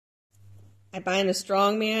I bind the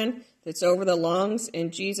strong man that's over the lungs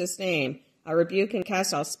in Jesus' name. I rebuke and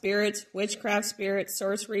cast all spirits, witchcraft spirits,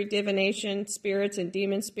 sorcery, divination spirits, and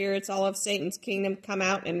demon spirits, all of Satan's kingdom, come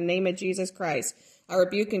out in the name of Jesus Christ. I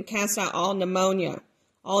rebuke and cast out all pneumonia,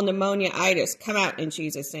 all pneumoniaitis, come out in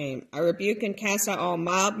Jesus' name. I rebuke and cast out all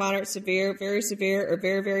mild, moderate, severe, or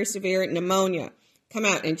very, very severe pneumonia, come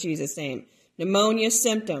out in Jesus' name. Pneumonia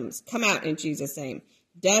symptoms, come out in Jesus' name.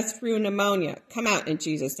 Death through pneumonia, come out in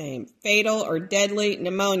Jesus' name. Fatal or deadly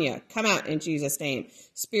pneumonia, come out in Jesus' name.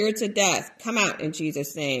 Spirits of death, come out in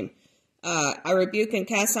Jesus' name. I rebuke and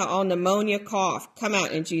cast out all pneumonia cough, come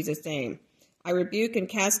out in Jesus' name. I rebuke and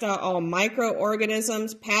cast out all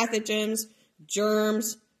microorganisms, pathogens,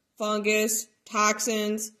 germs, fungus,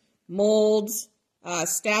 toxins, molds,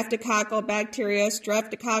 staphylococcal bacteria,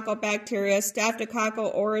 streptococcal bacteria,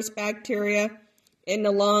 staphylococcal aureus bacteria in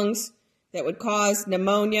the lungs that would cause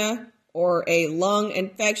pneumonia or a lung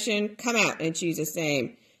infection, come out in Jesus'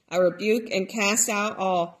 name. I rebuke and cast out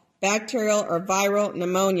all bacterial or viral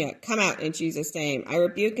pneumonia, come out in Jesus' name. I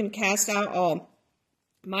rebuke and cast out all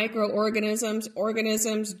microorganisms,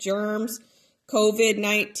 organisms, germs,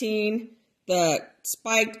 COVID-19, the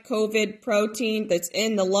spiked COVID protein that's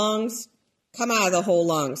in the lungs, come out of the whole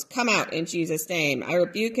lungs, come out in Jesus' name. I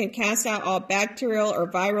rebuke and cast out all bacterial or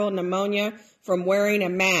viral pneumonia from wearing a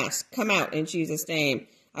mask, come out in Jesus' name.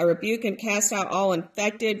 I rebuke and cast out all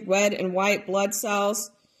infected red and white blood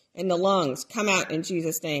cells in the lungs, come out in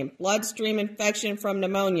Jesus' name. Bloodstream infection from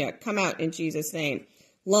pneumonia, come out in Jesus' name.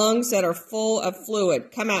 Lungs that are full of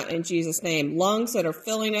fluid, come out in Jesus' name. Lungs that are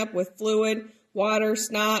filling up with fluid, water,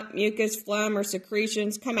 snot, mucus, phlegm, or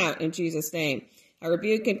secretions, come out in Jesus' name. I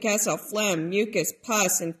rebuke and cast out phlegm, mucus,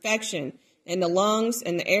 pus, infection in the lungs,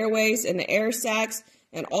 and the airways, and the air sacs,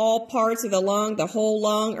 and all parts of the lung, the whole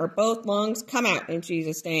lung, or both lungs, come out in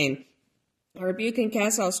Jesus' name. I rebuke and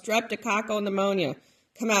cast out streptococcal pneumonia,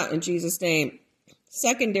 come out in Jesus' name.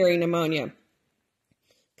 Secondary pneumonia,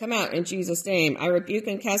 come out in Jesus' name. I rebuke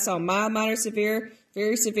and cast out mild, moderate, severe,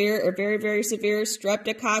 or very, very severe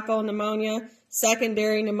streptococcal pneumonia,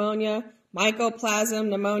 secondary pneumonia, mycoplasma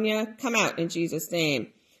pneumonia, come out in Jesus' name.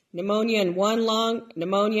 Pneumonia in one lung,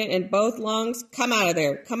 pneumonia in both lungs, come out of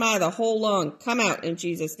there. Come out of the whole lung, come out in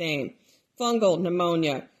Jesus' name. Fungal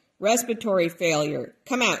pneumonia, respiratory failure,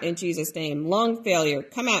 come out in Jesus' name. Lung failure,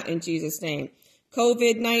 come out in Jesus' name.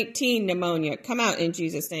 COVID-19 pneumonia, come out in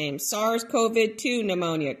Jesus' name. SARS-CoV-2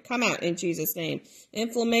 pneumonia, come out in Jesus' name.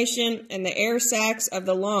 Inflammation in the air sacs of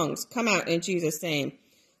the lungs, come out in Jesus' name.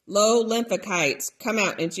 Low lymphocytes, come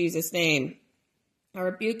out in Jesus' name. I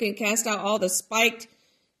rebuke and cast out all the spiked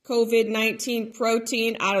COVID-19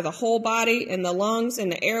 protein out of the whole body and the lungs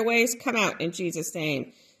and the airways, come out in Jesus'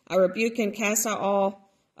 name. I rebuke and cast out all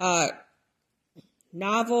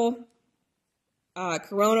novel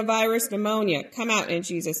coronavirus pneumonia, come out in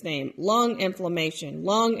Jesus' name. Lung inflammation,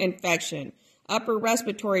 lung infection, upper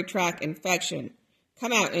respiratory tract infection,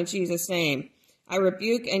 come out in Jesus' name. I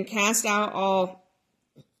rebuke and cast out all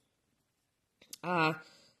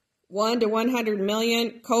 1 to 100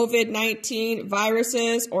 million COVID-19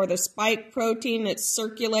 viruses or the spike protein that's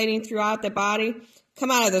circulating throughout the body. Come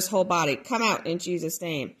out of this whole body. Come out in Jesus'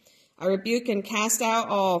 name. I rebuke and cast out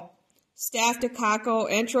all staphylococcal,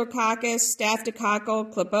 enterococcus,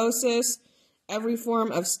 staphylococcal, clubosis, every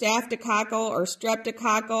form of staphylococcal or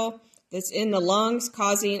streptococcal that's in the lungs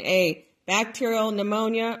causing a bacterial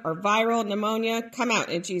pneumonia or viral pneumonia. Come out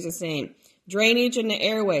in Jesus' name. Drainage in the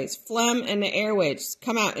airways, phlegm in the airways,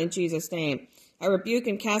 come out in Jesus' name. I rebuke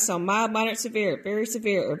and cast out mild, moderate, severe,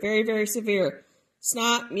 or very, very severe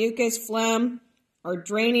snot, mucus, phlegm, or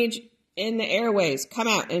drainage in the airways, come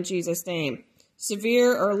out in Jesus' name.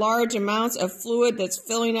 Severe or large amounts of fluid that's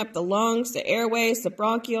filling up the lungs, the airways, the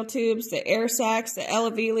bronchial tubes, the air sacs, the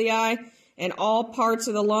alveoli, and all parts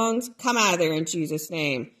of the lungs, come out of there in Jesus'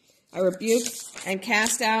 name. I rebuke and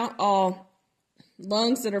cast out all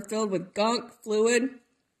lungs that are filled with gunk fluid,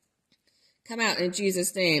 come out in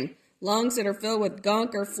Jesus' name. Lungs that are filled with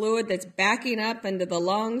gunk or fluid that's backing up into the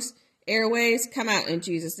lungs, airways, come out in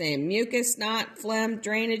Jesus' name. Mucus, snot, phlegm,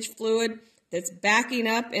 drainage fluid that's backing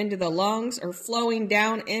up into the lungs or flowing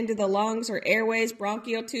down into the lungs or airways,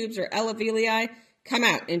 bronchial tubes, or alveoli, come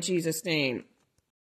out in Jesus' name.